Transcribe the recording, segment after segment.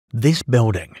This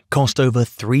building cost over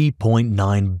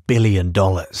 $3.9 billion.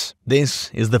 This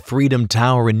is the Freedom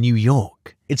Tower in New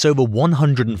York. It's over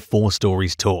 104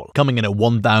 stories tall, coming in at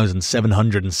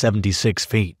 1,776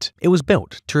 feet. It was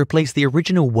built to replace the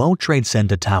original World Trade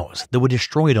Center towers that were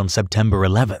destroyed on September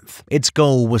 11th. Its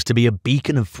goal was to be a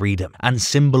beacon of freedom and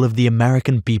symbol of the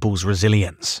American people's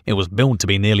resilience. It was built to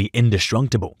be nearly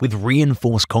indestructible, with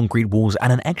reinforced concrete walls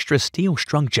and an extra steel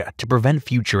structure to prevent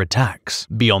future attacks.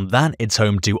 Beyond that, it's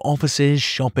home to offices,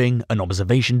 shopping, an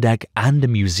observation deck, and a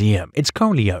museum. It's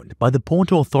currently owned by the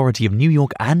Port Authority of New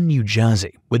York and New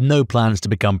Jersey, with no plans to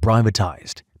become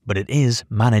privatized, but it is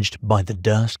managed by the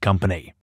Durst Company.